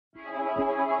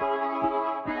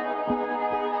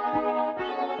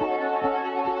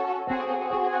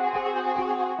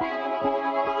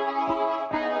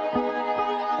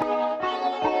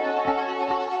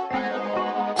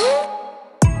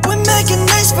Making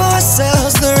nice for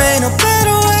ourselves, there ain't no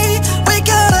better way. We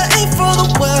gotta aim for the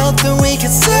world, then we can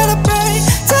celebrate.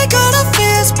 Take all our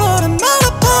fears, put them all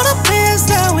upon our peers.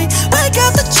 Now we wake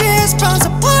up the cheers, palms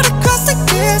apart across the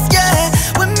gears, yeah.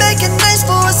 We're making nice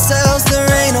for ourselves, there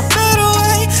ain't no better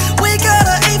way. We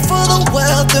gotta aim for the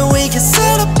world, then we can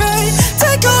celebrate.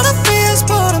 Take all our fears,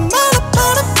 put them all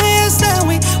upon our peers. Now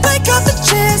we wake up the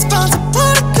cheers, palms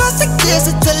apart across the gears.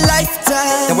 It's a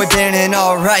lifetime. And we've been in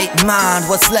our right mind.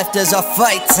 What's left is our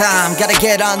fight time. Gotta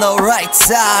get on the right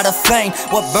side of fame.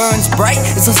 What burns bright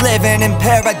is us living in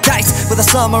paradise, with a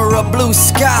summer of blue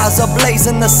skies, a blaze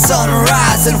in the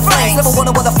sunrise and flames. Never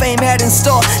wonder what the fame had in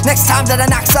store. Next time that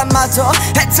it knocks on my door,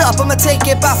 heads up, I'ma take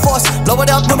it by force. Blow it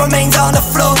up, no remains on the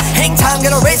floor. Hang time,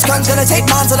 gonna raise guns, gonna take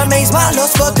mines and amaze my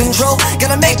lust for control.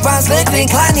 Gonna make rhymes liquid,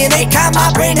 incline the innate kind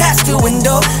my brain has to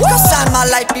endure. Go sign my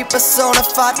life, be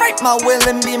personified, write my will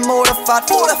and be mortified.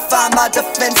 Fortify my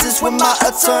defenses with my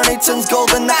attorney turns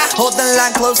golden eye. Hold the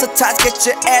line, close the ties, get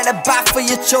your alibi for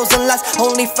your chosen lies.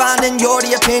 Only finding you're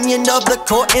the opinion of the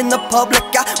court in the public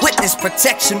eye. Witness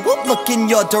protection, we'll look in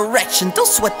your direction. Don't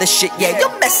sweat the shit, yeah,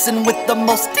 you're messing with the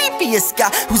most devious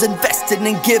guy, who's invested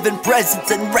in giving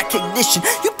presents and recognition.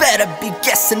 You better be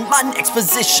guessing my next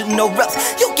position, or else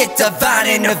you'll get divine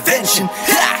intervention.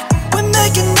 Ha! We're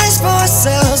making nice for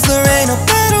ourselves, there ain't no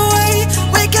better way.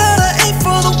 We gotta aim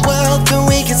for the world, then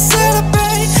we can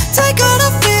celebrate. Take all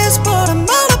our fears, put them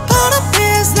all upon our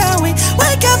peers. Now we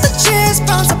wake up the cheers,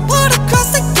 palms apart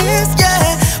across the gears,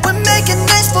 yeah. We're making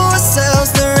nice for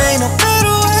ourselves, there ain't no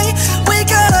better way. We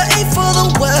gotta aim for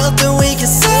the world, then we can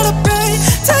celebrate.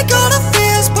 Take all our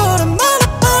fears, put them all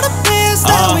upon our peers.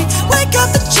 Now we wake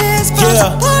up the cheers, palms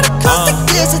apart across the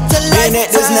gears. It's a lifetime. Been at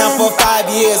this now for 5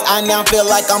 years, I now feel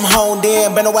like I'm honed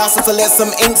in. Been a while since I let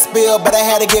some ink spill, but I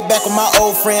had to get back with my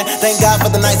old friend. Thank God for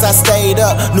the nights I stayed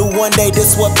up, knew one day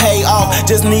this would pay off.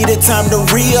 Just needed time to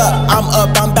re-up, I'm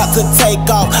up, I'm about to take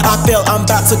off. I feel I'm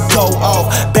about to go off.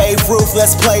 Babe Ruth,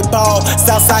 let's play ball.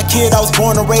 Southside kid, I was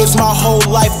born and raised my whole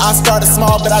life. I started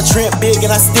small, but I dreamt big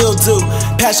and I still do.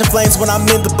 Passion flames when I'm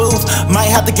in the booth,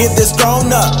 might have to get this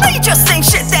grown up. No, you just think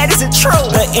shit that isn't true.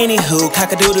 But anywho,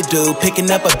 cock-a-doodle-doo, picking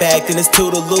up a bag, then it's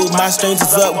toodaloo. My strings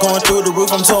is up, going through the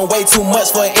roof. I'm doing way too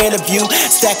much for an interview.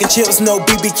 Stacking chips, no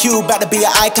BBQ, about to be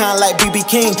an icon like BB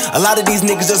King. A lot of these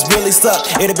niggas just really suck.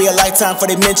 It'll be a lifetime before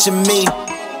they mention me.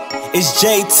 It's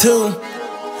JTOO,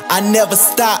 I never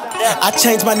stop. I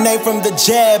changed my name from the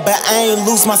jab, but I ain't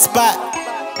lose my spot.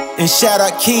 And shout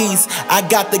out Keys, I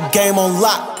got the game on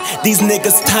lock. These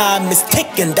niggas' time is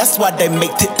ticking, that's why they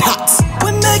make TikToks.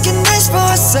 We're making nice for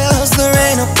ourselves, there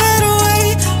ain't no better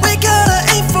way. We gotta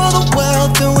aim for the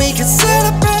world, then we can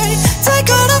celebrate. Take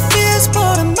all our fears,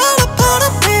 put them all upon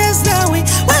our peers. Now we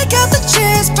wake up the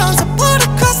cheers, palms apart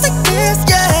across the gears,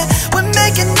 yeah. We're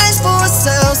making nice for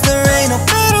ourselves, there ain't no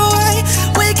better way.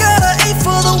 We gotta aim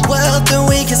for the world, then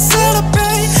we can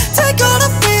celebrate. Take all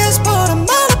our fears, put them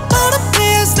all upon our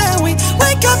peers. Now we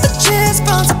wake up the cheers,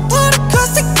 palms apart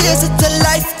across the gears. It's a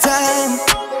lifetime.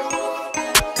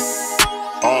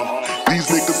 These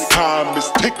niggas' time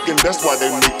is ticking, that's why they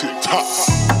make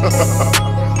TikToks.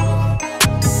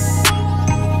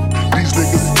 These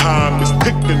niggas' time is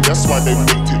ticking, that's why they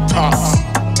make TikToks.